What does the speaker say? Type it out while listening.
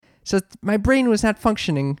So my brain was not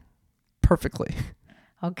functioning perfectly.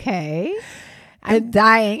 Okay. I'm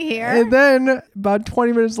dying here. And then about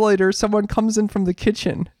 20 minutes later, someone comes in from the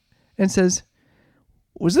kitchen and says,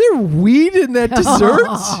 was there weed in that dessert?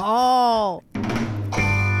 Oh.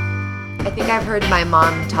 I think I've heard my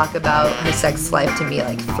mom talk about her sex life to me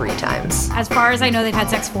like 3 times. As far as I know, they've had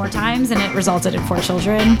sex 4 times and it resulted in 4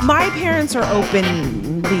 children. My parents are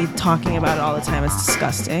openly talking about it all the time. It's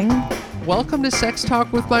disgusting. Welcome to Sex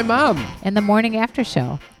Talk with my mom. And the morning after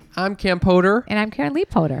show. I'm Cam Potter. And I'm Karen Lee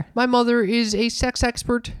Potter. My mother is a sex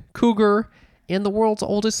expert, cougar, and the world's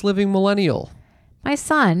oldest living millennial. My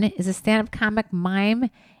son is a stand-up comic,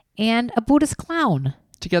 mime, and a Buddhist clown.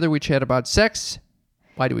 Together we chat about sex.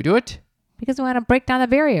 Why do we do it? Because we want to break down the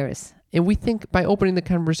barriers. And we think by opening the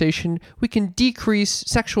conversation, we can decrease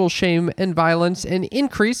sexual shame and violence and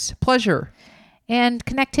increase pleasure. And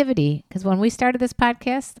connectivity. Because when we started this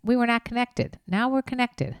podcast, we were not connected. Now we're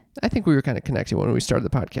connected. I think we were kind of connected when we started the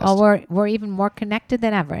podcast. Oh, we're even more connected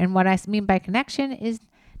than ever. And what I mean by connection is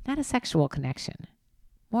not a sexual connection.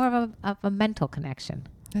 More of a mental connection.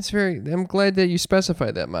 I'm glad that you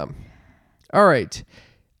specified that, Mom. All right.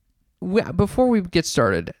 Before we get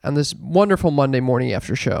started on this wonderful Monday morning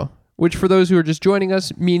after show, which for those who are just joining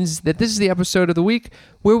us means that this is the episode of the week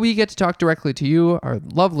where we get to talk directly to you, our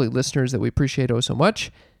lovely listeners that we appreciate so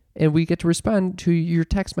much, and we get to respond to your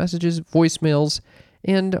text messages, voicemails,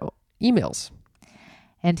 and emails.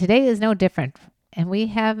 And today is no different. And we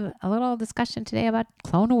have a little discussion today about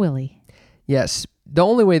Clone a Willy. Yes, the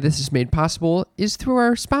only way this is made possible is through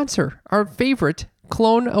our sponsor, our favorite,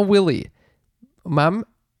 Clone a Willy. Mom,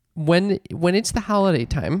 when it's the holiday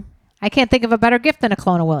time, I can't think of a better gift than a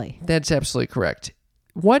Clone a Willy. That's absolutely correct.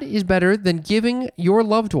 What is better than giving your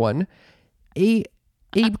loved one a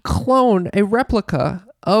clone, a replica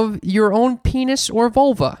of your own penis or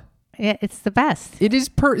vulva? Yeah, it's the best. It is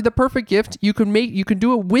the perfect gift. You can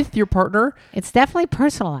do it with your partner. It's definitely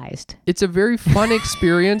personalized. It's a very fun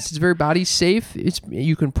experience. It's very body safe.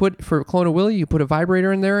 You can put, for Clone a Willy, you put a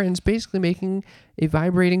vibrator in there, and it's basically making a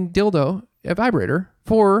vibrating dildo a vibrator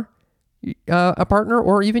for a partner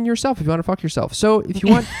or even yourself if you want to fuck yourself. So if you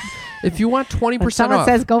want 20% when someone off,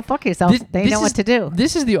 says go fuck yourself, they know what to do.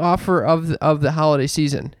 This is the offer of the holiday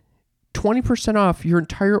season. 20% off your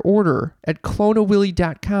entire order at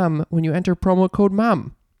cloneawilly.com when you enter promo code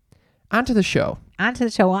MOM. Onto the show.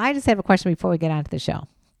 Well, I just have a question before we get onto the show.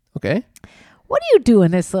 Okay. What do you do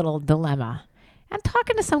in this little dilemma? I'm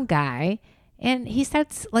talking to some guy and he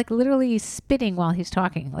starts like literally spitting while he's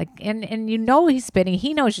talking. Like, and you know he's spitting.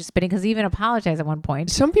 He knows you're spitting because he even apologized at one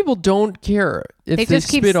point. Some people don't care if they just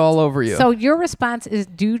spit all over you. So your response is,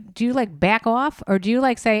 do you like back off, or do you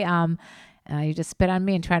like say, you just spit on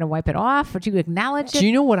me and try to wipe it off, or do you acknowledge it? Do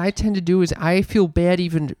you know what I tend to do is I feel bad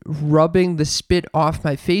even rubbing the spit off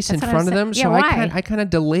my face in front of them. Yeah, so why? I kind of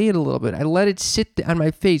delay it a little bit. I let it sit on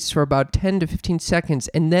my face for about 10 to 15 seconds,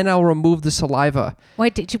 and then I'll remove the saliva.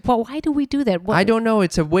 Wait, why do we do that? I don't know.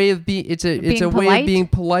 It's a way of being. It's a way of being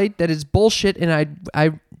polite that is bullshit, and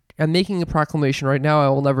I'm making a proclamation right now. I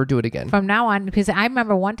will never do it again. From now on, because I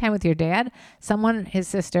remember one time with your dad, his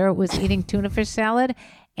sister was eating tuna fish salad,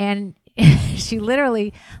 and she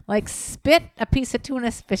literally like spit a piece of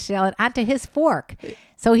tuna fish salad onto his fork.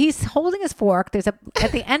 So he's holding his fork.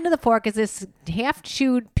 At the end of the fork is this half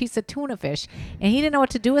chewed piece of tuna fish, and he didn't know what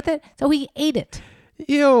to do with it, so he ate it.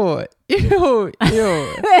 Ew.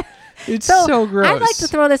 It's so gross. I'd like to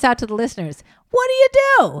throw this out to the listeners. What do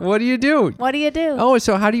you do? Oh,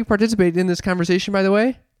 so how do you participate in this conversation, by the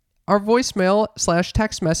way? Our voicemail /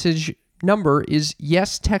 text message number is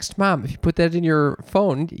yes, text mom. If you put that in your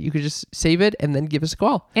phone, you could just save it and then give us a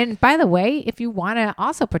call. And by the way, if you want to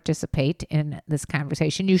also participate in this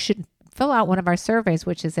conversation, you should fill out one of our surveys,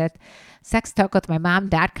 which is at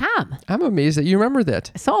sextalkwithmymom.com. I'm amazed that you remember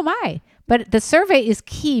that. So am I. But the survey is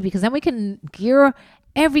key because then we can gear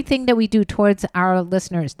everything that we do towards our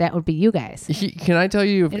listeners. That would be you guys. Can I tell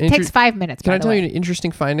you? It takes 5 minutes. Can I tell you an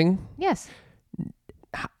interesting finding? Yes.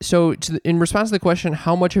 So in response to the question,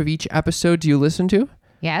 how much of each episode do you listen to?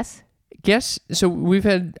 Yes. Guess. So we've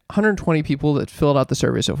had 120 people that filled out the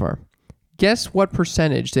survey so far. Guess what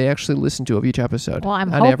percentage they actually listen to of each episode? Well,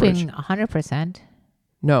 I'm on hoping average. 100%.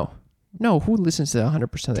 No. Who listens to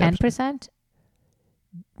 100% of the 10%?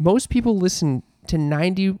 Most people listen to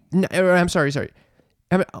 90. I'm sorry.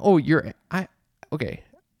 Okay.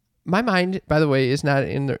 My mind, by the way, is not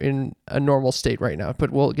in a normal state right now,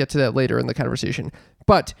 but we'll get to that later in the conversation.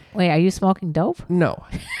 But wait, are you smoking dope? No.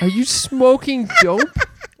 Are you smoking dope?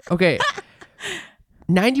 Okay.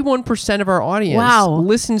 91% of our audience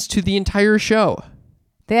listens to the entire show.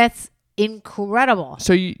 That's incredible.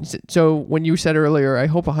 So when you said earlier, I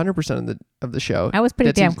hope 100% of the show. I was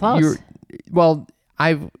pretty damn close.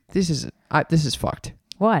 This is fucked.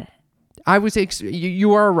 What? I was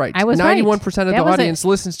you are right. I was right. 91% of the That was audience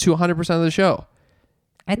listens to 100% of the show.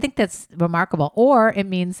 I think that's remarkable. Or it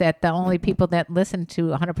means that the only people that listen to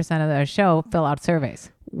 100% of the show fill out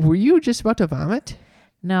surveys. Were you just about to vomit?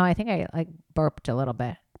 No, I think I burped a little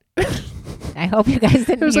bit. I hope you guys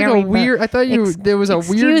didn't It was hear like a me weird. I thought there was a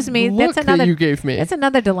weird look that you gave me. That's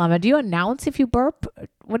another dilemma. Do you announce if you burp?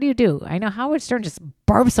 What do you do? I know Howard Stern just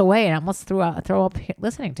burps away, and I almost throw up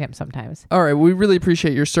listening to him sometimes. All right, we really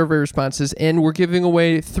appreciate your survey responses, and we're giving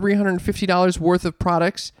away $350 worth of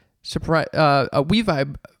products,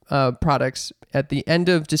 WeVibe products at the end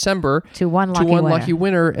of December to one lucky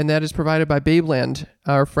winner, and that is provided by Babeland,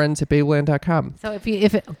 our friends at Babeland.com. So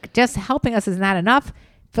if just helping us is not enough,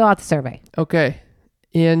 fill out the survey. Okay.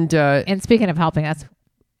 And speaking of helping us,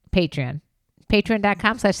 Patreon.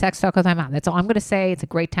 Patreon.com/Sex Talk with My Mom. That's all I'm going to say. It's a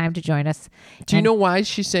great time to join us. Do you know why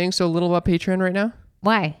she's saying so little about Patreon right now?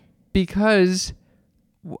 Why? Because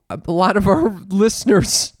a lot of our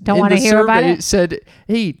listeners don't want to hear about it. Said,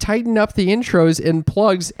 "Hey, tighten up the intros and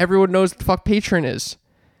plugs. Everyone knows what the fuck Patreon is."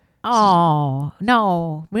 Oh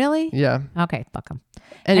no! Really? Yeah. Okay, fuck them.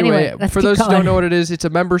 Anyway, for those who don't know what it is, it's a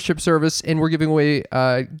membership service, and we're giving away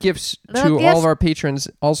gifts to all of our patrons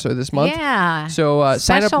also this month. Yeah. So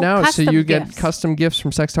sign up now so you get gifts. custom gifts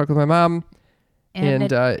from Sex Talk with My Mom,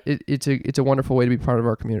 and it's a wonderful way to be part of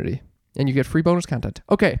our community, and you get free bonus content.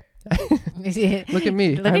 Okay. Look at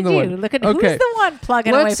me. Look I'm at the you. one. Look at who's the one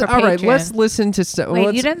plugging away for Patreon. All right, let's listen to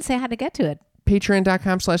Wait, you didn't say how to get to it.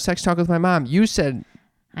 Patreon.com/Sex Talk with My Mom. You said.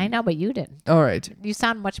 I know, but you didn't. All right. You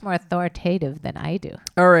sound much more authoritative than I do.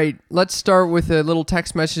 All right. Let's start with a little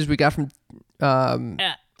text message we got from...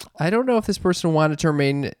 I don't know if this person wanted to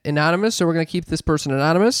remain anonymous, so we're going to keep this person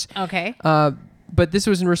anonymous. Okay. But this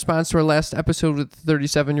was in response to our last episode with the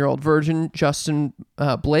 37-year-old virgin, Justin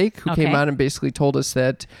Blake, who came on and basically told us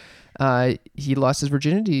that he lost his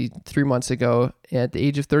virginity 3 months ago at the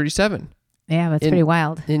age of 37. Yeah, that's pretty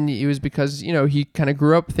wild. And it was because, he kind of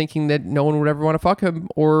grew up thinking that no one would ever want to fuck him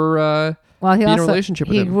or be in a relationship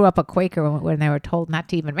with him. He grew up a Quaker when they were told not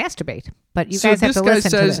to even masturbate. But you guys have to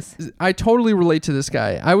listen to this. I totally relate to this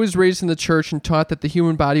guy. I was raised in the church and taught that the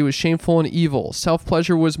human body was shameful and evil.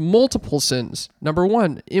 Self-pleasure was multiple sins. Number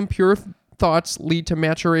 1, impure thoughts lead to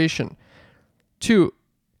maturation. 2,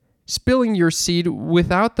 spilling your seed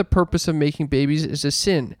without the purpose of making babies is a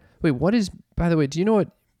sin. Wait, by the way, do you know what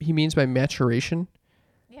he means by maturation?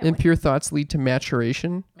 Yeah, impure thoughts lead to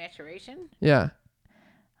maturation. Maturation? Yeah.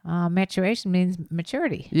 Maturation means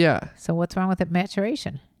maturity. Yeah. So what's wrong with it?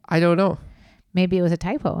 Maturation? I don't know. Maybe it was a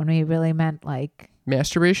typo and he really meant like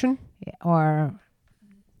masturbation or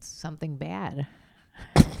something bad.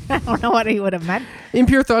 I don't know what he would have meant.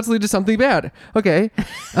 Impure thoughts lead to something bad. Okay.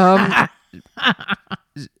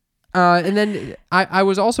 And then I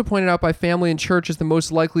was also pointed out by family and church as the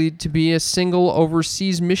most likely to be a single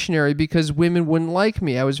overseas missionary because women wouldn't like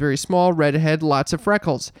me. I was very small, redhead, lots of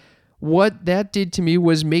freckles. What that did to me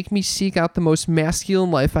was make me seek out the most masculine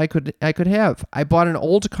life I could have. I bought an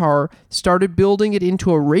old car, started building it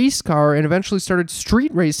into a race car, and eventually started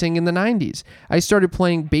street racing in the 90s. I started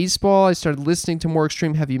playing baseball. I started listening to more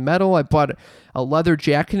extreme heavy metal. I bought a leather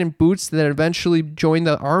jacket and boots that eventually joined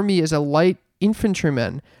the army as a light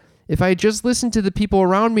infantryman. If I had just listened to the people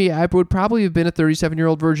around me, I would probably have been a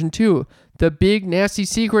 37-year-old virgin too. The big nasty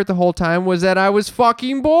secret the whole time was that I was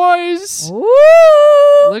fucking boys. Woo!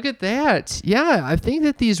 Look at that. Yeah, I think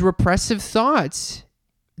that these repressive thoughts,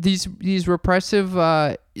 these repressive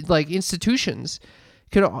institutions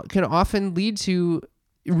can often lead to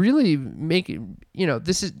really make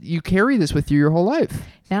you carry this with you your whole life.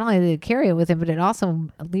 Not only did it carry it with him, but it also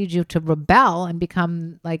leads you to rebel and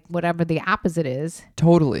become like whatever the opposite is.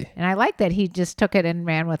 Totally. And I like that he just took it and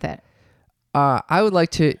ran with it. I would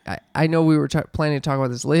like to, I know we were planning to talk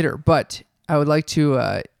about this later, but I would like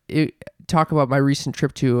to talk about my recent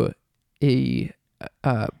trip to a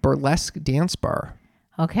burlesque dance bar.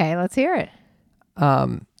 Okay, let's hear it.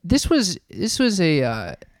 This was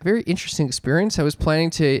a very interesting experience. I was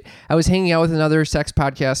hanging out with another sex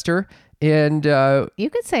podcaster, and you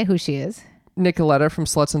could say who she is. Nicoletta from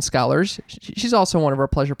Sluts and Scholars. She's also one of our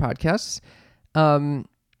pleasure podcasts.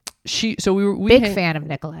 Big fan of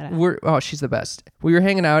Nicoletta. She's the best. We were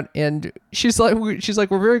hanging out, and she's like,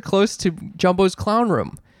 we're very close to Jumbo's Clown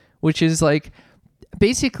Room, which is like,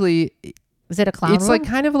 basically, is it a clown room? It's like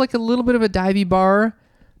kind of like a little bit of a divey bar,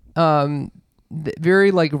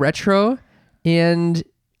 very like retro, and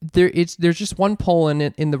there's just one pole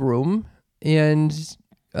in the room, and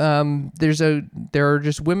there are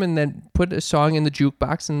just women that put a song in the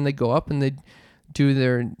jukebox and they go up and they do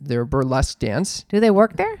their burlesque dance. Do they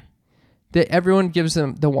work there? Everyone gives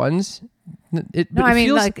them the ones. No, I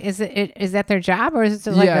mean, like, is that their job, or is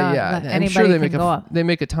it like anybody I'm sure can go up? They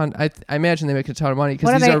make a ton. I imagine they make a ton of money because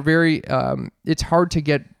What these are are very. It's hard to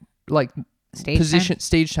get like Stage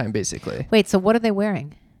stage time basically. Wait, so what are they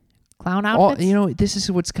wearing? Clown outfits? This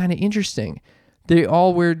is what's kind of interesting. They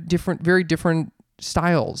all wear very different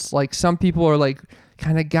styles. Like some people are like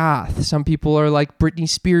kind of goth. Some people are like Britney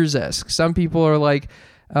Spears-esque. Some people are like.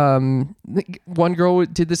 One girl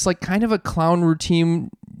did this like kind of a clown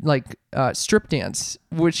routine, like strip dance,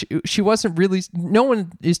 which she wasn't really. No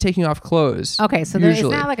one is taking off clothes. Okay, so it's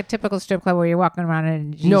not like a typical strip club where you're walking around in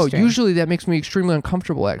a G-string. No, usually that makes me extremely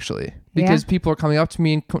uncomfortable, actually, because people are coming up to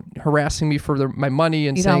me and harassing me for my money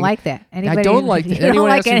and you saying, don't like that. I don't like that.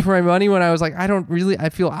 Anyone asking me for my money when I was like, I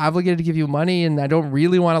feel obligated to give you money and I don't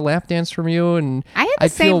really want to lap dance from you. And I had the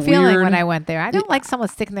same feeling when I went there. I don't like someone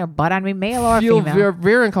sticking their butt on me, male or female. Very,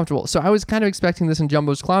 very uncomfortable. So I was kind of expecting this in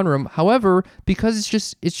Jumbo's Clown Room. However, because it's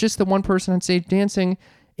just the one person on stage dancing,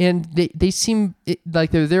 and they seem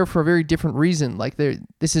like they're there for a very different reason. Like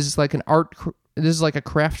this is like an art. This is like a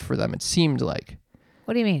craft for them. It seemed like.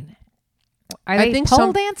 What do you mean? Are they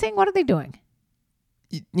pole dancing? What are they doing?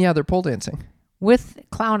 Yeah, they're pole dancing with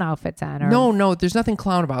clown outfits on. Or no, there's nothing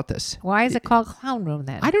clown about this. Why is it called Clown Room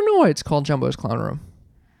then? I don't know why it's called Jumbo's Clown Room.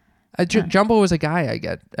 Jumbo was a guy I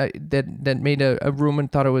get that made a room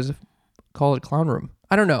and thought it was called a clown room.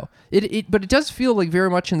 I don't know. But it does feel like very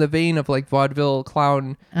much in the vein of like vaudeville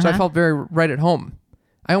clown. So I felt very right at home.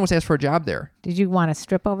 I almost asked for a job there. Did you want to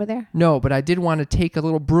strip over there? No, but I did want to take a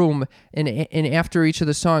little broom and after each of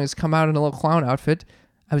the songs come out in a little clown outfit.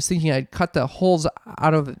 I was thinking I'd cut the holes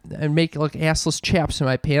out of and make like assless chaps in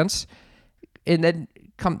my pants, and then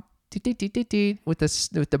come with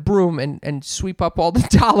the broom and sweep up all the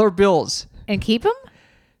dollar bills and keep them.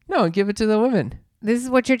 No, and give it to the women. This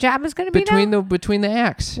is what your job is going to be between the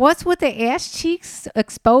acts. What's with the ass cheeks,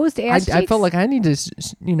 exposed ass cheeks? I felt like I need to,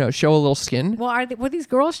 show a little skin. Well, were these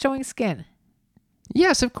girls showing skin?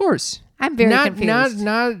 Yes, of course. I'm very confused.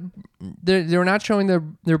 They're not showing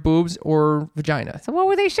their boobs or vagina. So what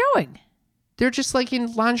were they showing? They're just like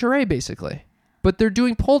in lingerie, basically, but they're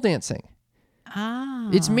doing pole dancing. Ah.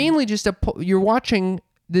 It's mainly just you're watching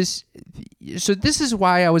this. So this is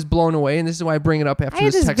why I was blown away, and this is why I bring it up after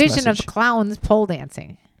this text message. I had this vision of clowns pole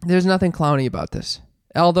dancing. There's nothing clowny about this.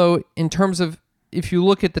 Although, in terms of, if you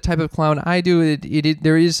look at the type of clown I do,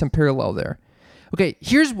 there is some parallel there. Okay,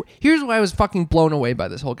 here's why I was fucking blown away by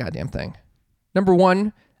this whole goddamn thing. Number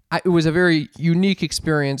one, it was a very unique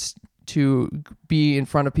experience to be in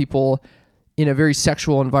front of people in a very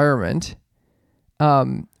sexual environment,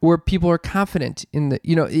 where people are confident in the,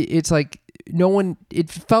 it's like it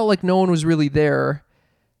felt like no one was really there,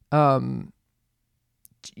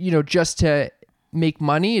 just to make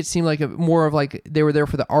money. It seemed like more of like they were there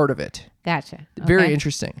for the art of it. Gotcha. Okay. Very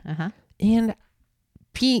interesting. Uh-huh. And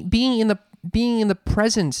being in the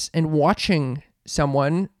presence and watching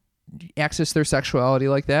someone access their sexuality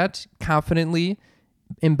like that, confidently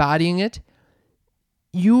embodying it,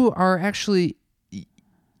 you are actually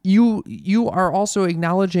you are also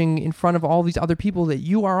acknowledging in front of all these other people that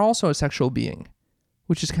you are also a sexual being,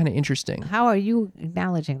 which is kind of interesting. How are you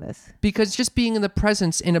acknowledging this? Because just being in the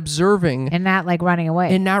presence and observing and not like running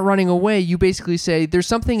away. You basically say there's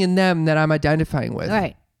something in them that I'm identifying with.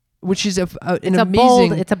 Right. Which is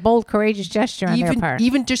amazing. It's a bold, courageous gesture on their part.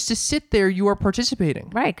 Even just to sit there, you are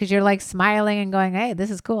participating. Right, because you're like smiling and going, "Hey,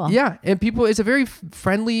 this is cool." Yeah, and it's a very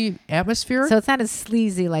friendly atmosphere. So it's not as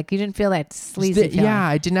sleazy. Like you didn't feel that sleazy feeling. Yeah,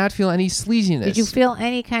 I did not feel any sleaziness. Did you feel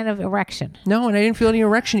any kind of erection? No, and I didn't feel any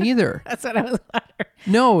erection either. That's what I was wondering.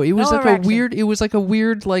 No, it was no like erection.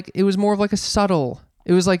 it was more of like a subtle.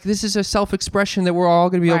 It was like, this is a self-expression that we're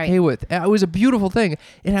all going to be okay with. It was a beautiful thing.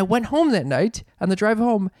 And I went home that night on the drive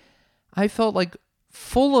home. I felt like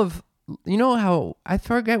full of, how I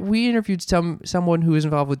forget we interviewed someone who was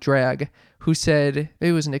involved with drag who said, maybe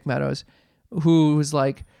it was Nick Meadows, who was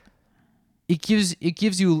like, it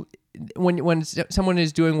gives you, when someone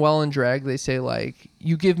is doing well in drag, they say like,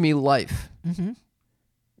 you give me life. Mm-hmm.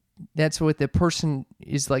 That's what the person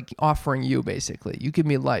is like offering you, basically. You give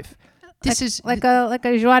me life. This is like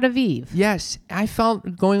a joie de vivre. Yes, I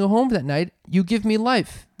felt going home that night. You give me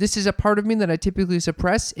life. This is a part of me that I typically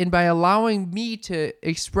suppress, and by allowing me to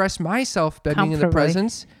express myself by being in the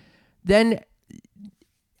presence, then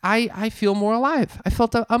I feel more alive. I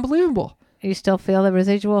felt unbelievable. You still feel the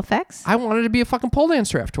residual effects? I wanted to be a fucking pole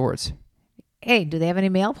dancer afterwards. Hey, do they have any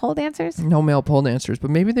male pole dancers? No male pole dancers,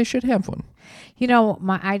 but maybe they should have one. You know,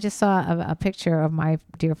 I just saw a picture of my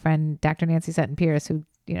dear friend, Dr. Nancy Sutton Pierce, who,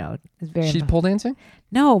 you know, is very... She's pole dancing?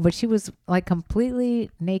 No, but she was like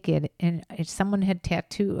completely naked, and someone had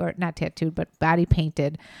not tattooed, but body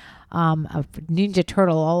painted a Ninja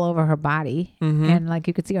Turtle all over her body. And like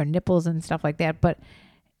you could see her nipples and stuff like that. But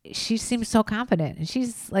she seems so confident, and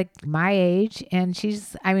she's like my age, and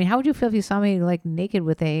I mean, how would you feel if you saw me like naked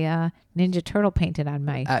with a Ninja Turtle painted on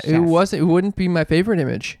my chest? It wouldn't be my favorite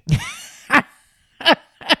image.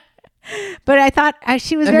 But I thought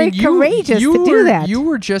she was very courageous to do that. You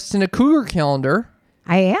were just in a cougar calendar.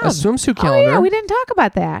 I am. A swimsuit calendar. Oh yeah, we didn't talk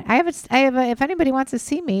about that. I have if anybody wants to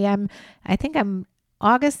see me, I think I'm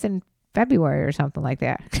August and February or something like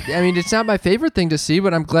that. I mean, it's not my favorite thing to see,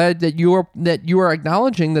 but I'm glad that you are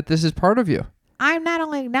acknowledging that this is part of you. I'm not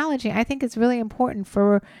only acknowledging, I think it's really important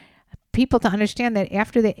for people to understand that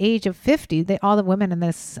after the age of 50, all the women in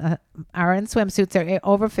this are in swimsuits, are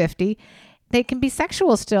over 50. They can be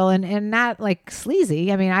sexual still and not like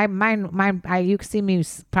sleazy. I mean, you can see me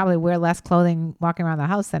probably wear less clothing walking around the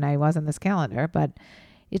house than I was in this calendar, but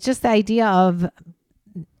it's just the idea of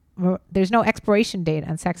there's no expiration date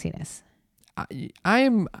on sexiness.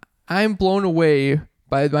 I'm blown away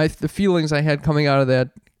by the feelings I had coming out of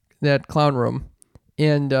that clown room,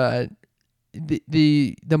 and the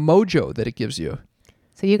mojo that it gives you.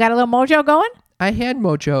 So you got a little mojo going? I had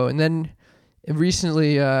mojo, and then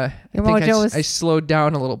recently I slowed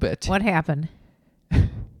down a little bit. What happened?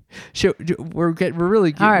 We're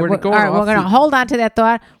really all right. We're going to hold on to that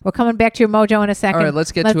thought. We're coming back to your mojo in a second. All right,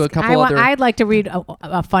 let's get to a couple other. I'd like to read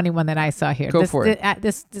a funny one that I saw here. Go for it.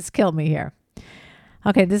 This killed me here.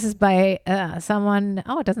 Okay, this is by someone.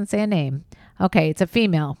 Oh, it doesn't say a name. Okay, it's a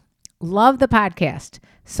female. Love the podcast.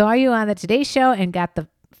 Saw you on the Today Show and got the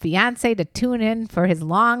fiance to tune in for his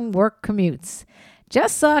long work commutes.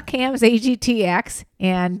 Just saw Cam's AGTX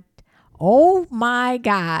and oh my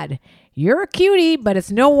God. You're a cutie, but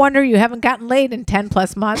it's no wonder you haven't gotten laid in 10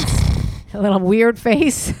 plus months. A little weird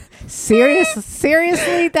face.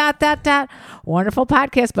 Seriously, ... Wonderful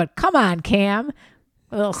podcast, but come on, Cam.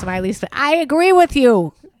 A little smiley. I agree with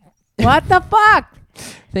you. What the fuck?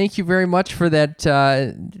 Thank you very much for that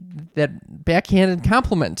backhanded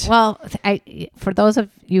compliment. Well, for those of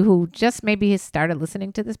you who just maybe started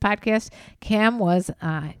listening to this podcast, Cam was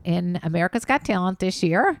in America's Got Talent this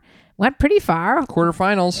year. Went pretty far.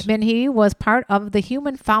 Quarterfinals. And he was part of the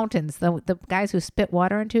Human Fountains, the guys who spit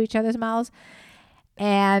water into each other's mouths.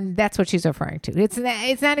 And that's what she's referring to. It's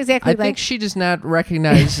not exactly I think she does not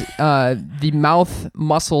recognize the mouth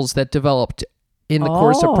muscles that developed in the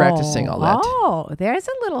course of practicing all that. Oh, there's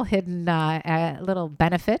a little hidden little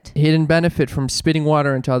benefit. Hidden benefit from spitting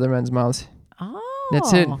water into other men's mouths. Oh.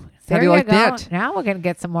 That's it. How do you like that? Now we're going to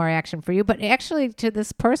get some more action for you. But actually, to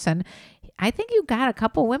this person, I think you got a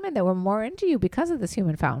couple women that were more into you because of this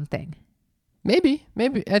Human Fountain thing. Maybe.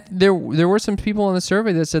 There were some people in the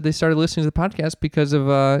survey that said they started listening to the podcast because of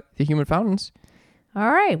the Human Fountains.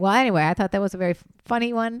 All right. Well, anyway, I thought that was a very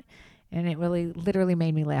funny one, and it really literally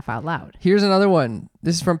made me laugh out loud. Here's another one.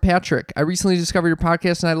 This is from Patrick. I recently discovered your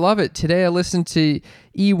podcast, and I love it. Today, I listened to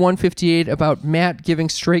E158 about Matt giving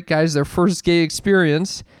straight guys their first gay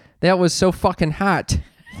experience. That was so fucking hot.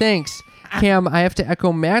 Thanks. Cam, I have to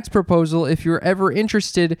echo Matt's proposal. If you're ever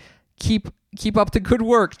interested, keep up the good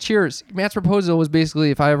work. Cheers. Matt's proposal was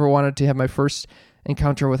basically if I ever wanted to have my first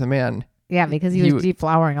encounter with a man. Yeah, because he was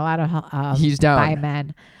deflowering a lot of he's down. By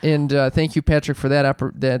men. And thank you, Patrick, for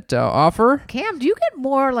that offer. Cam, do you get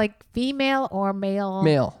more like female or male?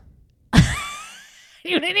 Male.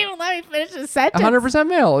 You didn't even let me finish the sentence. 100%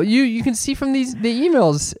 male. You can see from the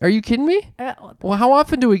emails. Are you kidding me? Well, how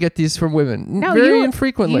often do we get these from women? No, very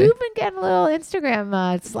infrequently. You've been getting a little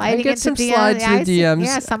Instagram sliding. I get some slides in the DMs.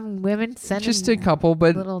 Yeah, some women sending just a couple,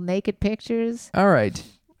 but little naked pictures. All right,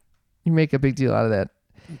 you make a big deal out of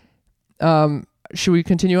that. Should we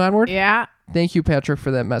continue onward? Yeah. Thank you, Patrick, for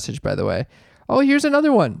that message. By the way. Oh, here's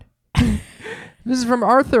another one. This is from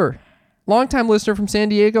Arthur, longtime listener from San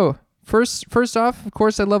Diego. First off, of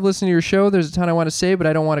course, I love listening to your show. There's a ton I want to say, but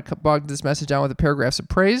I don't want to bog this message down with the paragraphs of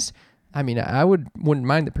praise. I mean, I wouldn't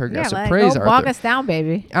mind the paragraphs of praise, Arthur. Bog us down,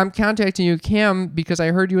 baby. I'm contacting you, Cam, because I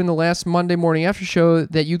heard you in the last Monday morning after show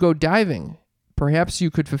that you go diving. Perhaps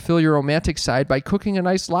you could fulfill your romantic side by cooking a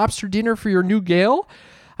nice lobster dinner for your new gal.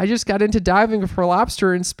 I just got into diving for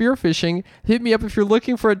lobster and spearfishing. Hit me up if you're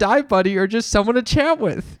looking for a dive buddy or just someone to chat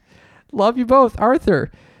with. Love you both,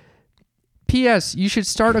 Arthur. P.S. You should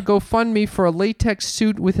start a GoFundMe for a latex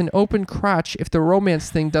suit with an open crotch if the romance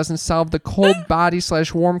thing doesn't solve the cold body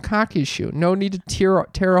 / warm cock issue. No need to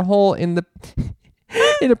tear a hole in the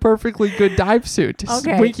in a perfectly good dive suit.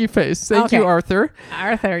 Okay. Winky face. Thank you, Okay. Arthur.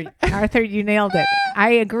 Arthur, you nailed it.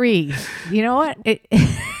 I agree. You know what?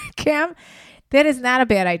 Cam, that is not a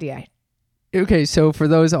bad idea. Okay, so for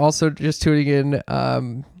those also just tuning in,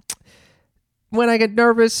 when I get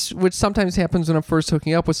nervous, which sometimes happens when I'm first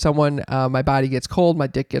hooking up with someone, my body gets cold, my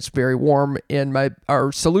dick gets very warm, and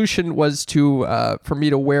our solution was for me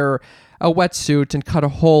to wear a wetsuit and cut a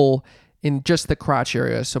hole in just the crotch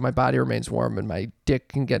area so my body remains warm and my dick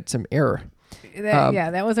can get some air.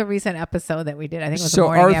 That was a recent episode that we did. I think it was the So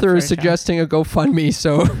morning Arthur after is the show. suggesting a GoFundMe.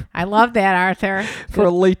 So I love that, Arthur. for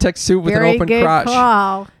a latex suit with Very an open good crotch.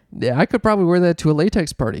 call. Yeah, I could probably wear that to a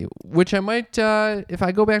latex party, which I might, if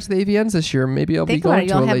I go back to the AVNs this year, maybe I'll be Think about going it.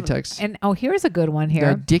 to a You'll have- latex. And here's a good one My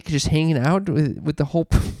here. dick just hanging out with the whole.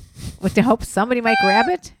 With the hope somebody might grab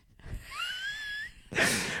it.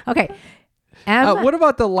 Okay. What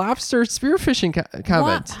about the lobster spearfishing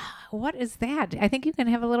comment? What is that? I think you can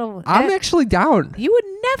have a little. I'm actually down. You would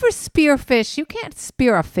never spearfish. You can't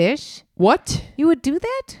spear a fish. What? You would do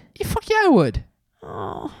that? Yeah, fuck yeah, I would.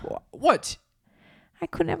 Oh, What? I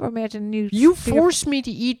could never imagine you. You forced me to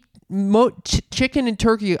eat chicken and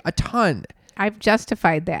turkey a ton. I've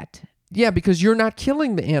justified that. Yeah, because you're not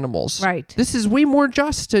killing the animals. Right. This is way more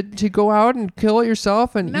just to go out and kill it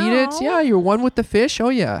yourself and eat it. No. Yeah, you're one with the fish. Oh,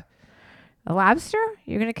 yeah. A lobster?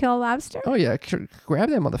 You're gonna kill a lobster? Oh, yeah. Grab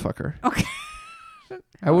that motherfucker. Okay.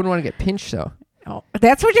 I wouldn't want to get pinched, though. Oh,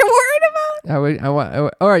 that's what you're worried about? I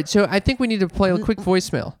want. All right, so I think we need to play a quick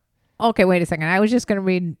voicemail. Okay, wait a second. I was just gonna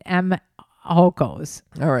read M. Hoko's.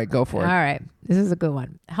 All right, go for it. All right. This is a good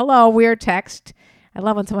one. Hello, weird text. I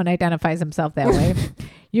love when someone identifies himself that way.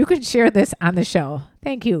 You can share this on the show.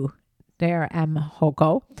 Thank you, there, M.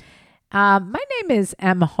 Hoko. My name is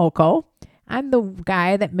M. Hoko. I'm the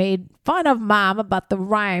guy that made fun of Mom about the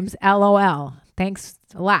rhymes LOL. Thanks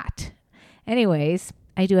a lot. Anyways,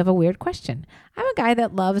 I do have a weird question. I'm a guy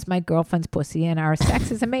that loves my girlfriend's pussy and our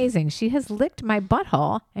sex is amazing. She has licked my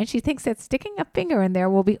butthole and she thinks that sticking a finger in there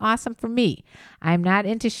will be awesome for me. I'm not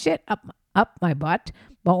into shit up my butt,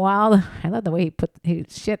 but while I love the way he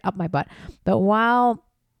shit up my butt, but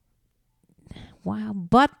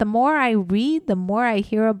but the more I read, the more I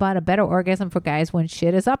hear about a better orgasm for guys when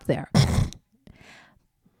shit is up there.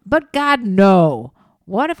 But God, no.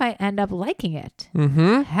 What if I end up liking it?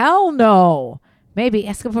 Mm-hmm. Hell no. Maybe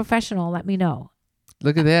ask a professional. Let me know.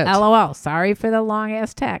 Look at that. LOL. Sorry for the long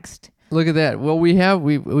ass text. Look at that. Well,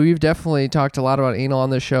 we've definitely talked a lot about anal on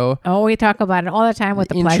this show. Oh, we talk about it all the time with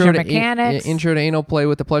the pleasure mechanics. Intro to anal play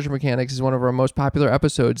with the pleasure mechanics is one of our most popular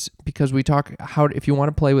episodes because we talk if you want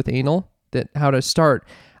to play with anal, how to start.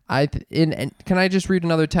 And can I just read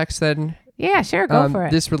another text then? Yeah, sure. Go for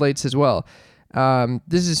it. This relates as well.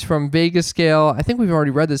 This is from Vegas Scale. I think we've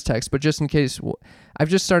already read this text, but just in case, I've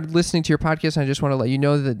just started listening to your podcast, and I just want to let you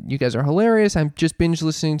know that you guys are hilarious. I'm just binge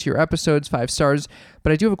listening to your episodes, 5 stars.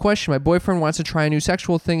 But I do have a question. My boyfriend wants to try a new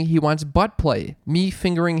sexual thing. He wants butt play, me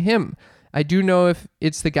fingering him. I do know if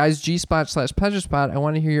it's the guy's G-spot/pleasure spot. I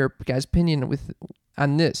want to hear your guys' opinion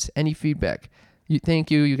on this. Any feedback? Thank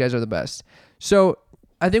you. You guys are the best. So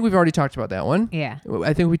I think we've already talked about that one. Yeah.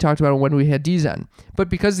 I think we talked about it when we had D's on. But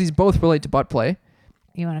because these both relate to butt play,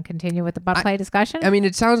 You want to continue with the butt play discussion? I mean,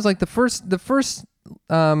 it sounds like the first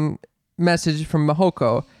message from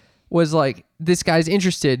Mahoko was like, this guy's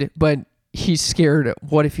interested, but he's scared.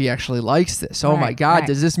 What if he actually likes this? Oh my Right, God, right.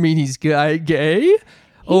 does this mean he's gay? He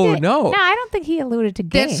Oh did- no. No, I don't think he alluded to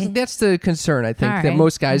gay. That's the concern I think All that right.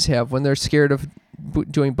 most guys have when they're scared of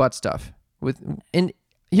doing butt stuff. And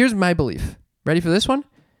here's my belief. Ready for this one?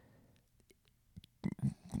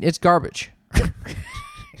 It's garbage.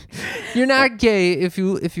 You're not gay if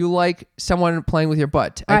you like someone playing with your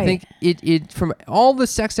butt. I Right. think it from all the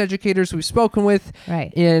sex educators we've spoken with,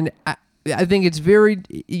 Right. and I think it's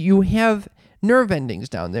you have nerve endings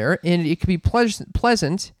down there, and it can be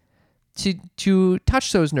pleasant to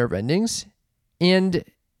touch those nerve endings, and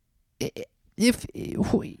if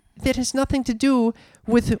that has nothing to do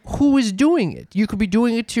with who is doing it. You could be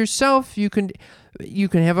doing it to yourself. You can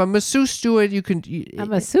have a masseuse do it. A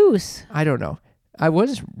masseuse. I don't know. I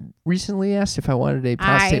was recently asked if I wanted a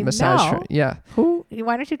prostate massage. know. Yeah.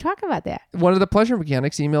 Why don't you talk about that? One of the pleasure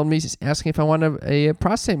mechanics emailed me asking if I want a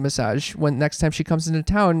prostate massage when next time she comes into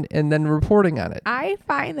town, and then reporting on it. I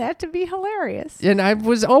find that to be hilarious. And I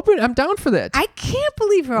was open. I'm down for that. I can't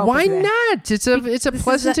believe you're open Why to that. not? It's a This is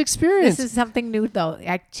pleasant experience. This is something new, though.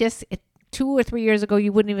 2 or 3 years ago,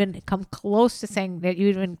 you wouldn't even come close to saying that you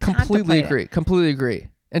even Completely contemplate it. Completely agree.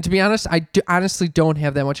 And to be honest, I honestly don't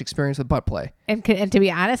have that much experience with butt play. And to be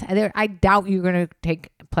honest, I doubt you're going to take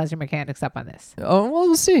pleasure mechanics up on this. Oh, well,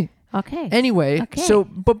 we'll see. Okay. Anyway, Okay.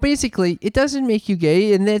 but basically, it doesn't make you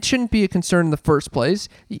gay, and that shouldn't be a concern in the first place.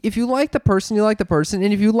 If you like the person, you like the person,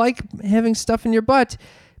 and if you like having stuff in your butt,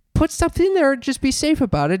 put stuff in there. Just be safe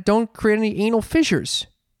about it. Don't create any anal fissures,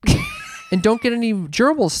 and don't get any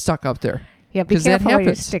gerbils stuck up there. Yeah, be 'cause that careful where you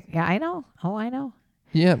happens. stick. Yeah, I know. Oh, I know.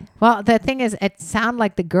 Yeah, Well, the thing is, it sounded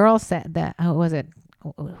like the girl said that. Who was it?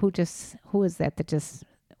 Who is that just?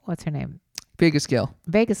 What's her name? Vegas scale.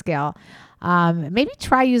 Vegas gal. Maybe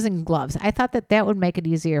try using gloves. I thought that would make it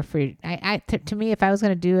easier for you. To me, if I was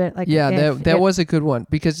going to do it, like Yeah, that was a good one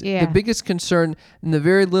because Yeah. the biggest concern and the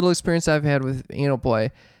very little experience I've had with anal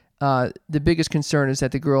play, the biggest concern is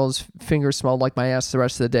that the girl's fingers smelled like my ass the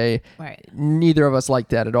rest of the day. Right. Neither of us liked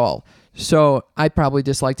that at all. So I probably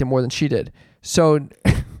disliked it more than she did. So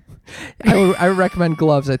I would recommend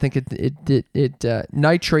gloves. I think it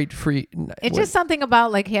nitrate free. It's just something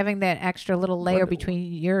about like having that extra little layer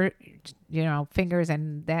between your, fingers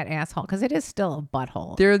and that asshole, because it is still a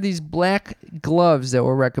butthole. There are these black gloves that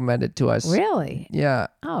were recommended to us. Really? Yeah.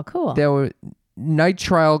 Oh, cool. There were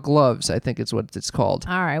nitrile gloves, I think is what it's called.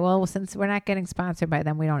 All right. Well, since we're not getting sponsored by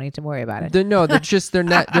them, we don't need to worry about it. They're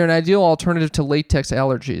an ideal alternative to latex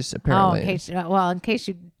allergies, apparently. In case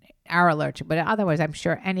you are allergic, but otherwise, I'm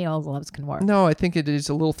sure any old gloves can work. No, I think it is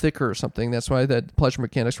a little thicker or something. That's why that Pleasure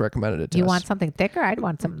Mechanics recommended it to You us. want something thicker? I'd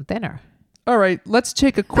want something thinner. All right, let's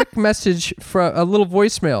take a quick message for a little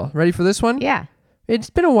voicemail. Ready for this one? Yeah. It's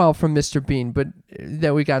been a while from Mr. Bean, but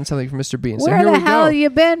that we gotten something from Mr. Bean. So Where here the we hell go. you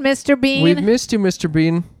been, Mr. Bean? We've missed you, Mr.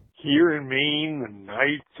 Bean. Here in Maine, the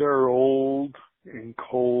nights are old and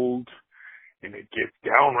cold, and it gets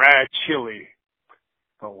downright chilly.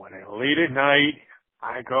 But when it's late at night,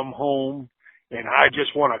 I come home, and I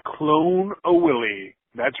just want to clone a Willy.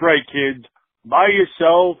 That's right, kids. Buy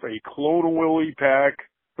yourself a Clone a Willy pack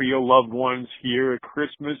for your loved ones here at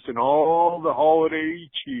Christmas and all the holiday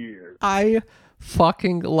cheer. I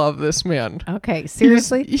fucking love this man. Okay,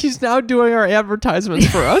 seriously? He's now doing our advertisements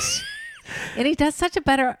for us. And he does such a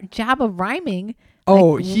better job of rhyming.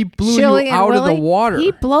 Oh, Like, he blew Chili you and out of the Willy. water.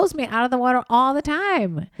 He blows me out of the water all the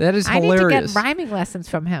time. That is I need hilarious. to get rhyming lessons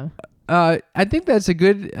from him. I think that's a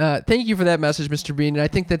good. Thank you for that message, Mr. Bean. And I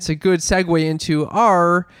think that's a good segue into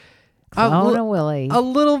our Clone a Willy. a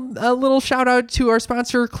little shout out to our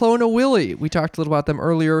sponsor, Clone a Willy. We talked a little about them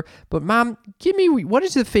earlier, but Mom, give me what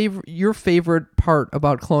is your favorite part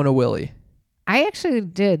about Clone a Willy? I actually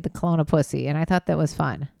did the Clone a Pussy, and I thought that was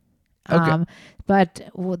fun. Okay. But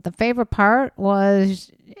the favorite part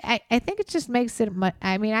was, I think it just makes it.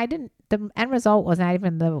 The end result was not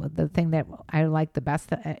even the thing that I liked the best.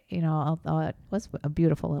 Although it was a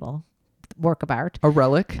beautiful little work of art. A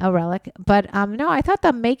relic. But no, I thought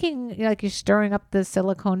the making, like you're stirring up the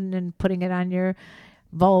silicone and putting it on your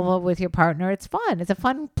vulva with your partner, it's fun. It's a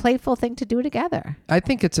fun, playful thing to do together. I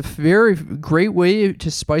think it's a very great way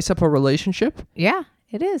to spice up a relationship. Yeah,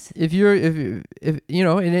 it is. If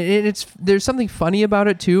and it's there's something funny about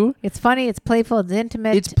it too. It's funny. It's playful. It's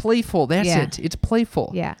intimate. It's playful. That's Yeah. it. It's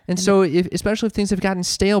playful. Yeah. And so, especially if things have gotten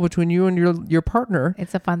stale between you and your partner,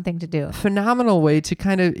 It's a fun thing to do. phenomenal way to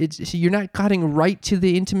kind of you're not cutting right to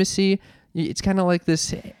the intimacy. It's kind of like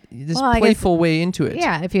this Well, I guess- playful way into it.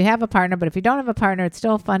 Yeah, if you have a partner, but if you don't have a partner, it's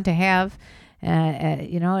still fun to have. And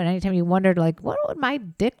anytime you wondered, like, what would my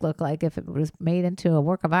dick look like if it was made into a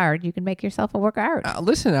work of art? You can make yourself a work of art.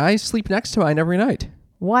 Listen, I sleep next to mine every night.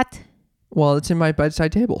 What? Well, it's in my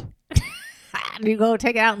bedside table. Do you go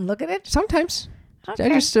take it out and look at it? Sometimes Okay. I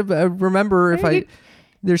just remember if Maybe-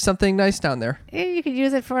 there's something nice down there. You could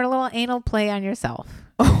use it for a little anal play on yourself.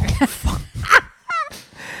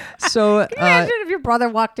 So Can you imagine if your brother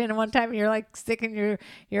walked in one time and you're like sticking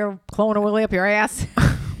your Clone a Willy up your ass?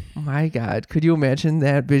 my God, could you imagine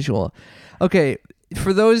that visual? Okay,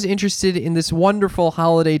 for those interested in this wonderful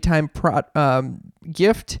holiday time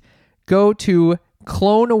gift, go to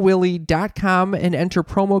cloneawilly.com and enter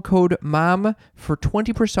promo code MOM for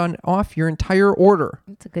 20% off your entire order.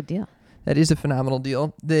 It's a good deal. That is a phenomenal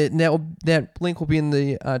deal. That link will be in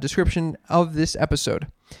the description of this episode.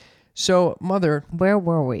 So, Mother, Where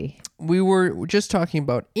were we? we were just talking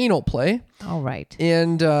about anal play, All right.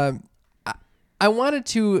 and I wanted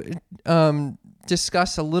to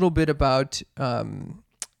discuss a little bit about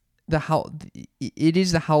it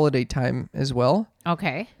is the holiday time as well.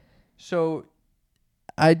 Okay. So,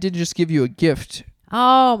 I did just give you a gift.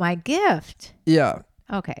 Oh, my gift. Yeah.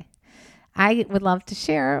 Okay. I would love to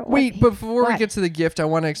share. Wait, before we what? get to the gift, I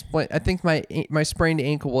want to explain. I think my sprained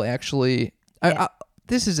ankle will actually.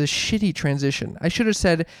 This is a shitty transition. I should have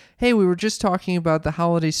said, "Hey, we were just talking about the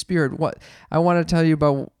holiday spirit. What I want to tell you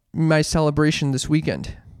about my celebration this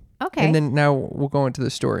weekend." Okay. And then now we'll go into the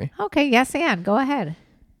story. Okay. Yes, Ann. Go ahead.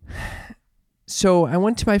 So I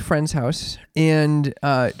went to my friend's house, and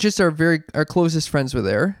just our closest friends were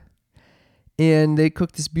there, and they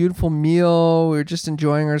cooked this beautiful meal. We were just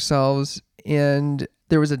enjoying ourselves, and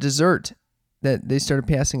there was a dessert that they started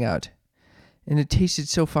passing out, and it tasted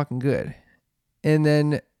so fucking good. And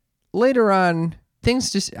then later on,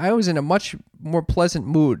 I was in a much more pleasant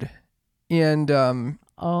mood, and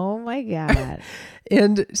Oh my God.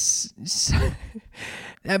 and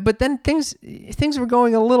but then things were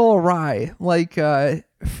going a little awry. Like,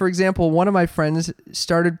 for example, one of my friends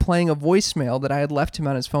started playing a voicemail that I had left him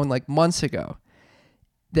on his phone like months ago.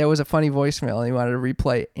 That was a funny voicemail, and he wanted to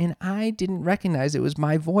replay, and I didn't recognize it was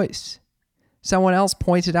my voice. Someone else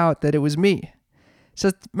pointed out that it was me.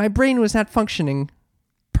 So my brain was not functioning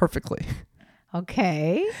perfectly.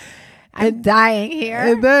 Okay. I'm dying here.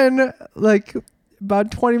 And then, like,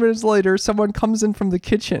 about 20 minutes later, someone comes in from the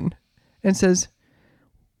kitchen and says,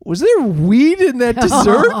 "Was there weed in that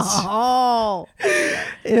dessert?" Oh.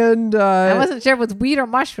 And I wasn't sure if it was weed or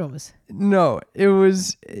mushrooms. no, it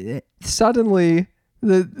was suddenly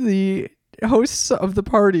the hosts of the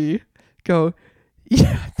party go,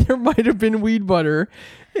 "Yeah, there might have been weed butter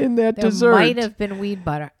in that There dessert." might have been weed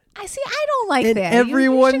butter. I see. I don't like and that.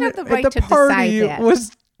 everyone you should have the right at the to party decide that.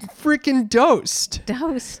 was freaking dosed.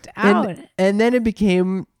 Dosed out. And then it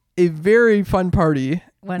became a very fun party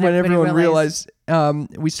When when everybody everyone realized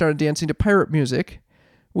we started dancing to pirate music,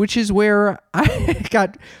 which is where I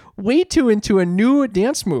got way too into a new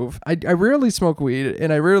dance move. I rarely smoke weed,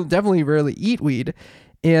 and I definitely rarely eat weed.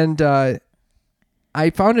 And I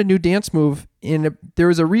found a new dance move, and there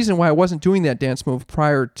was a reason why I wasn't doing that dance move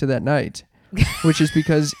prior to that night, which is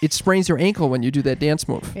because it sprains your ankle when you do that dance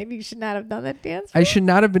move. Maybe you should not have done that dance. I should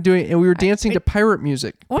not have been doing it. And we were dancing to pirate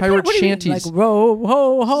music, pirate what do you mean? shanties. Like, row,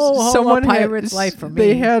 ho, ho, ho, Someone a pirate's life for me.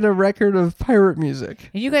 They had a record of pirate music.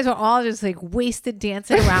 And you guys were all just like wasted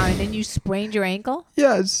dancing around, and then you sprained your ankle.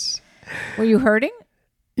 Yes. Were you hurting?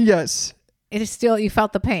 Yes. It is still. You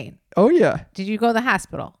felt the pain. Oh, yeah. Did you go to the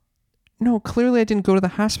hospital? No, clearly I didn't go to the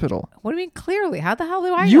hospital. What do you mean clearly? How the hell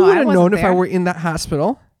do I know? You would I have wasn't known if I there. were in that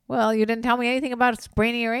hospital. Well, you didn't tell me anything about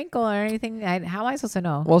spraining your ankle or anything. How am I supposed to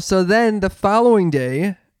know? Well, so then the following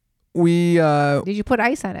day, we... Did you put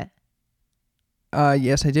ice on it?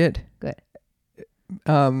 yes, I did. Good.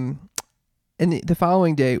 And the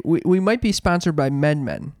following day, we might be sponsored by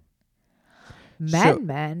MedMen.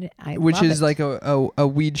 Men. I Which love is it. like a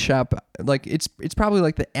weed shop. Like it's probably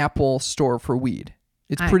like the Apple store for weed.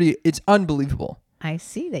 It's unbelievable. I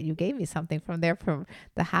see that you gave me something from there from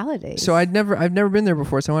the holidays. So I've never been there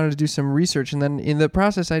before, so I wanted to do some research, and then in the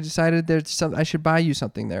process I decided I should buy you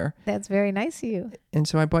something there. That's very nice of you. And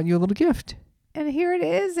so I bought you a little gift. And here it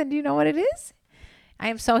is. And do you know what it is? I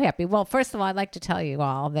am so happy. Well, first of all, I'd like to tell you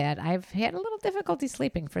all that I've had a little difficulty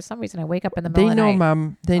sleeping. For some reason, I wake up in the middle They of the know, night.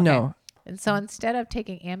 Mom. They Okay. know. And so instead of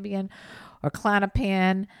taking Ambien or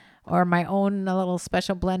Klonopin or my own little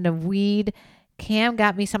special blend of weed, Cam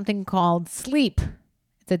got me something called Sleep.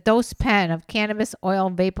 It's a dose pen of cannabis oil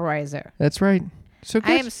vaporizer. That's right. So good.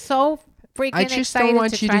 I am so freaking I just excited don't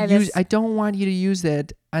want to you try to use. this. I don't want you to use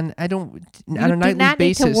that, and I don't You on a do nightly not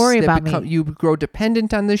need to basis. worry that about me. You grow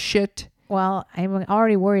dependent on this shit. Well, I'm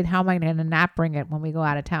already worried how am I going to not bring it when we go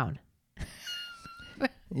out of town.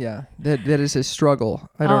 Yeah, that is a struggle.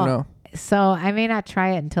 I don't know. So I may not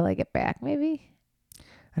try it until I get back, maybe.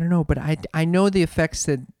 I don't know, but I know the effects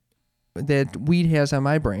that weed has on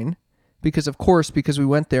my brain, because we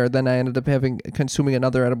went there. Then I ended up consuming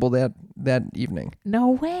another edible that evening.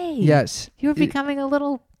 No way. Yes, You're becoming a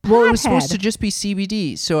little well, it was supposed pothead. to just be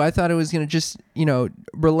CBD, so I thought it was gonna just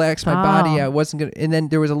relax my body. Oh. I wasn't gonna, and then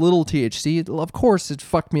there was a little THC. Of course, it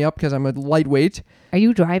fucked me up because I'm a lightweight. Are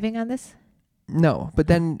you driving on this? No, but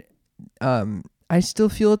then I still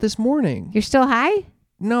feel it this morning. You're still high?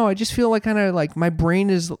 No, I just feel like kind of like my brain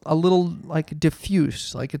is a little like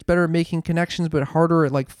diffuse. Like it's better at making connections, but harder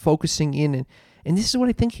at like focusing in. And this is what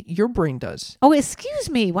I think your brain does. Oh, excuse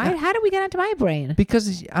me. Why? How did we get onto my brain?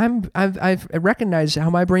 Because I've recognized how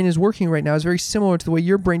my brain is working right now is very similar to the way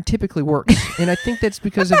your brain typically works. And I think that's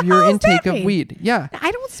because of your hell does that intake of mean? weed. Yeah.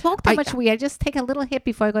 I don't smoke that much weed. I just take a little hit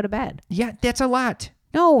before I go to bed. Yeah, that's a lot.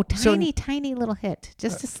 No, So- tiny little hit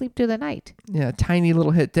just to sleep through the night. Yeah, tiny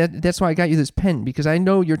little hit. That's why I got you this pen, because I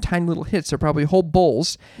know your tiny little hits are probably whole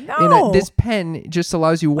bowls. No. And this pen just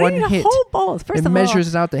allows you What one do you mean hit. a whole bowl? First It of all,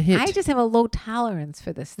 measures out the hit. I just have a low tolerance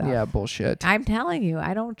for this stuff. Yeah, bullshit. I'm telling you,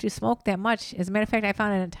 I don't just smoke that much. As a matter of fact, I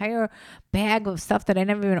found an entire bag of stuff that I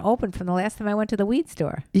never even opened from the last time I went to the weed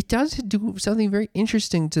store. It does do something very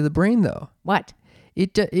interesting to the brain, though. What?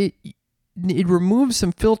 It removes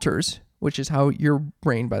some filters, which is how your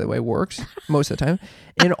brain, by the way, works most of the time.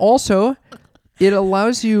 And also, it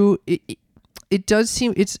allows you. It does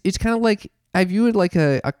seem it's kind of like I view it like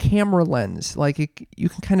a camera lens. Like you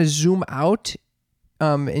can kind of zoom out,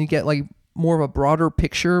 and get like more of a broader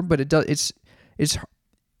picture. But it's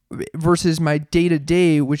versus my day to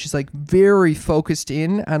day, which is like very focused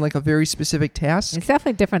in on like a very specific task. It's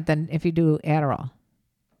definitely different than if you do Adderall.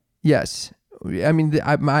 Yes. I mean,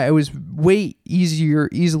 I was way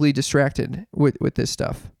easily distracted with this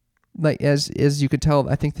stuff. Like as you could tell,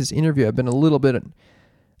 I think this interview I've been a little bit.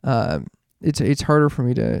 It's harder for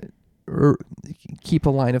me to keep a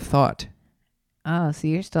line of thought. Oh, so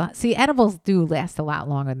you're still edibles do last a lot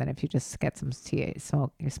longer than if you just get some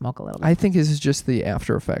smoke. You smoke a little bit. I think this is just the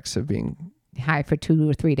after effects of being high for 2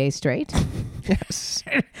 or 3 days straight. Yes.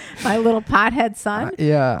 My little pothead son.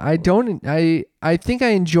 Yeah, I don't. I think I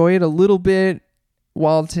enjoy it a little bit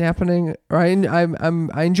while it's happening. Or I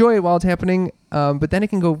enjoy it while it's happening. But then it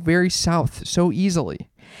can go very south so easily.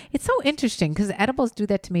 It's so interesting because edibles do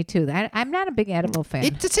that to me too. I'm not a big edible fan.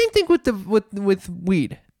 It's the same thing with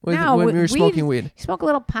weed. When you're smoking weed. You smoke a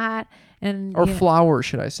little pot or flower,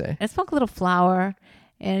 should I say? I smoke a little flower.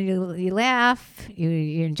 And you laugh, you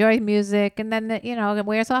enjoy music, and then it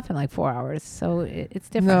wears off in like 4 hours. So it's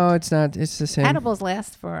different. No, it's not. It's the same. Edibles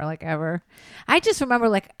last for like ever. I just remember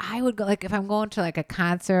like I would go like if I'm going to like a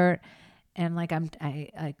concert, and like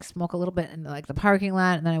I smoke a little bit in like the parking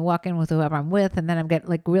lot, and then I walk in with whoever I'm with, and then I get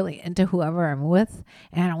like really into whoever I'm with,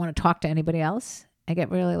 and I don't want to talk to anybody else. I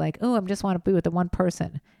get really like, oh, I just want to be with the one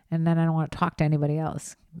person, and then I don't want to talk to anybody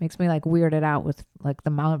else. Makes me like weirded out with like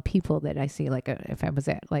the amount of people that I see. Like if I was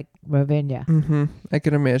at like Ravinia. Mm-hmm. I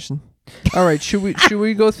can imagine. All right, should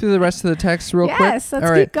we go through the rest of the text real quick? Yes, let's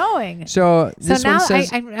keep going. So this now one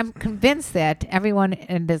says, I'm convinced that everyone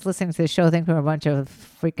that's listening to this show thinks we're a bunch of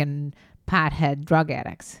freaking pothead drug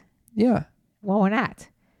addicts. Yeah. Well, we're not.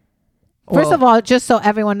 First of all, just so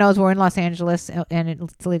everyone knows, we're in Los Angeles and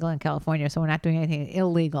it's legal in California, so we're not doing anything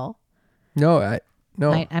illegal. No.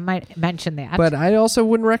 I might mention that. But I also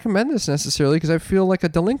wouldn't recommend this necessarily because I feel like a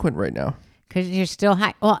delinquent right now. Because you're still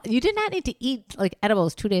high. Well, you did not need to eat like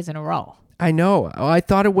edibles 2 days in a row. I know. I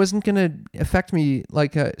thought it wasn't going to affect me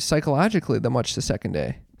like psychologically that much the second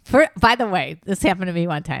day. By the way, this happened to me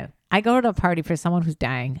one time. I go to a party for someone who's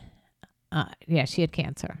dying. She had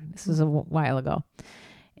cancer. This was a while ago.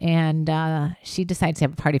 And she decides to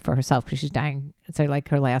have a party for herself because she's dying. It's like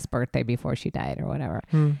her last birthday before she died or whatever.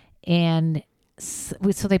 And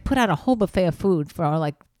so they put out a whole buffet of food for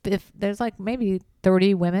like, there's like maybe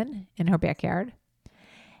 30 women in her backyard.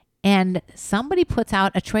 And somebody puts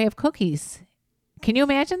out a tray of cookies. Can you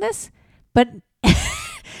imagine this? But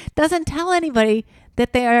doesn't tell anybody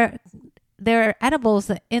that they're edibles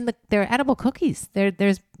they're edible cookies.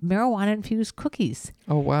 There's marijuana infused cookies.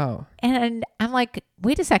 Oh wow. And I'm like,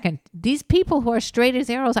 wait a second, these people who are straight as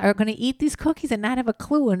arrows are going to eat these cookies and not have a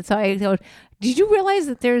clue. And so I go, did you realize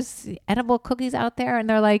that there's edible cookies out there? And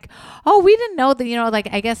they're like, oh, we didn't know that, like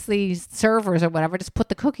I guess the servers or whatever just put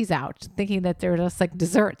the cookies out thinking that they're just like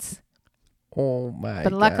desserts. Oh my!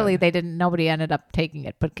 But luckily they didn't. Nobody ended up taking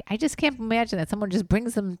it. But I just can't imagine that someone just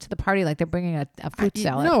brings them to the party like they're bringing a fruit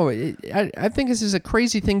salad. No, I think this is a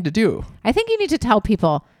crazy thing to do. I think you need to tell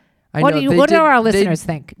people. What do our listeners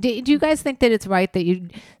think? Do you guys think that it's right that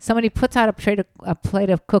somebody puts out a plate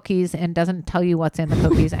of cookies and doesn't tell you what's in the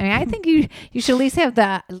cookies? I mean, I think you should at least have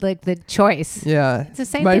the choice. Yeah, it's the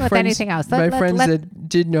same thing with anything else. My friends that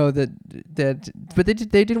did know that, but they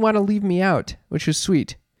didn't want to leave me out, which was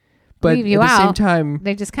sweet. But at the same time,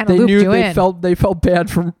 they just kind of looped you in. They felt bad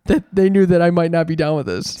from that. They knew that I might not be down with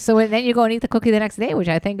this. So then you go and eat the cookie the next day, which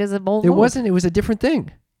I think is a bold move. It wasn't. It was a different thing.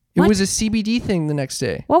 What? It was a CBD thing the next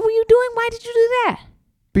day. What were you doing? Why did you do that?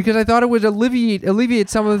 Because I thought it would alleviate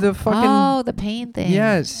some of the fucking... Oh, the pain thing.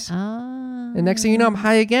 Yes. Oh. And next thing you know, I'm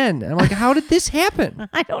high again. And I'm like, how did this happen?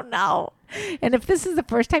 I don't know. And if this is the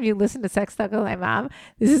first time you listen to Sex Talk with My Mom,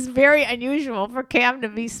 this is very unusual for Cam to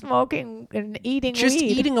be smoking and eating Just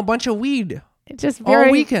weed. eating a bunch of weed. It's just very,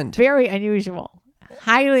 all weekend. Very unusual.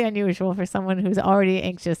 Highly unusual for someone who's already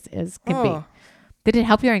anxious as can be. Did it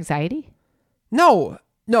help your anxiety? No.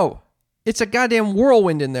 It's a goddamn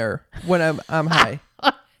whirlwind in there when I'm high.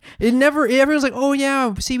 Everyone's like, oh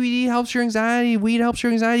yeah, CBD helps your anxiety, weed helps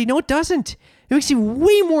your anxiety. No, it doesn't. It makes me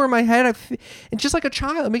way more in my head. And just like a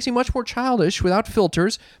child, it makes me much more childish without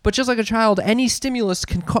filters. But just like a child, any stimulus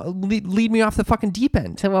can lead me off the fucking deep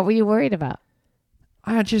end. So what were you worried about?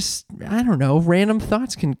 I don't know. Random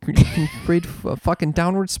thoughts can create a fucking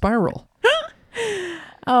downward spiral.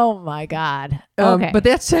 Oh my God. Okay. But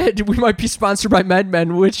that said, we might be sponsored by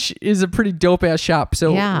MedMen, which is a pretty dope ass shop.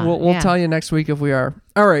 So we'll tell you next week if we are.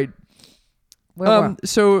 All right.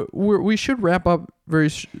 So we should wrap up very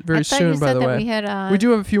I thought soon, you by said the that way. we had, We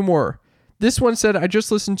do have a few more. This one said, I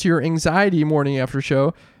just listened to your anxiety morning after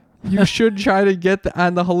show. You should try to get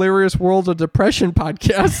on the Hilarious World of Depression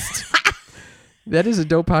podcast. That is a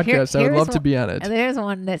dope podcast. I would love to be on it. There's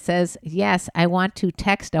one that says, yes, I want to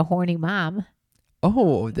text a horny mom.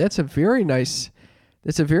 Oh, that's a very nice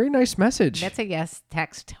message. That's a yes,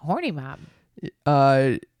 text horny mom.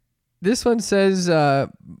 This one says, I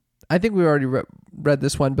think we already read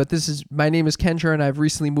this one, but this is, my name is Kendra, and I've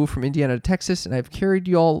recently moved from Indiana to Texas, and I've carried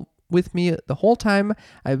you all with me the whole time.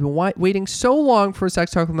 I've been waiting so long for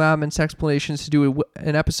Sex Talk with Mom and Sexplanations to do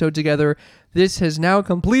an episode together. This has now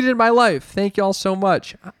completed my life. Thank you all so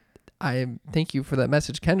much. Thank you for that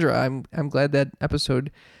message, Kendra. I'm glad that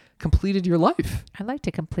episode completed your life. I like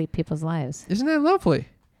to complete people's lives. Isn't that lovely?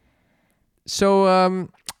 So,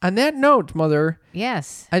 on that note, Mother,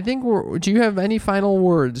 Yes. I think do you have any final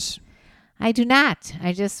words? I do not.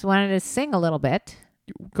 I just wanted to sing a little bit.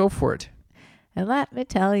 Go for it. And let me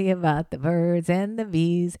tell you about the birds and the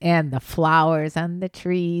bees and the flowers on the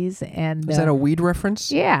trees and Is that a weed reference?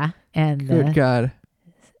 yeah, and Good the God.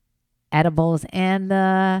 edibles and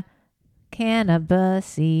the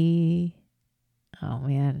cannabis-y. Oh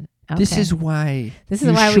man. Okay. This is why This is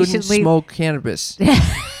you why we shouldn't should leave- smoke cannabis.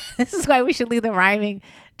 This is why we should leave the rhyming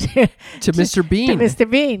to Mr. Bean. To Mr.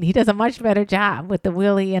 Bean. He does a much better job with the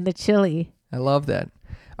willy and the chili. I love that.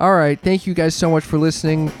 All right. Thank you guys so much for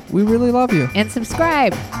listening. We really love you. And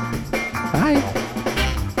subscribe. Bye.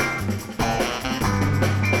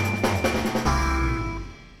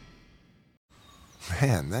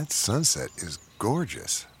 Man, that sunset is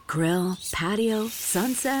gorgeous. Grill, patio,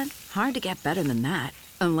 sunset. Hard to get better than that.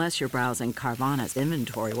 Unless you're browsing Carvana's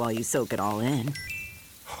inventory while you soak it all in.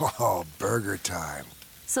 Oh, burger time.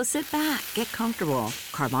 So sit back, get comfortable.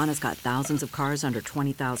 Carvana's got thousands of cars under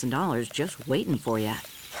 $20,000 just waiting for you.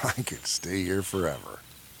 I could stay here forever.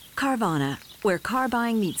 Carvana, where car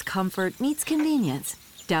buying meets comfort, meets convenience.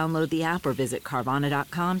 Download the app or visit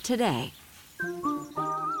Carvana.com today.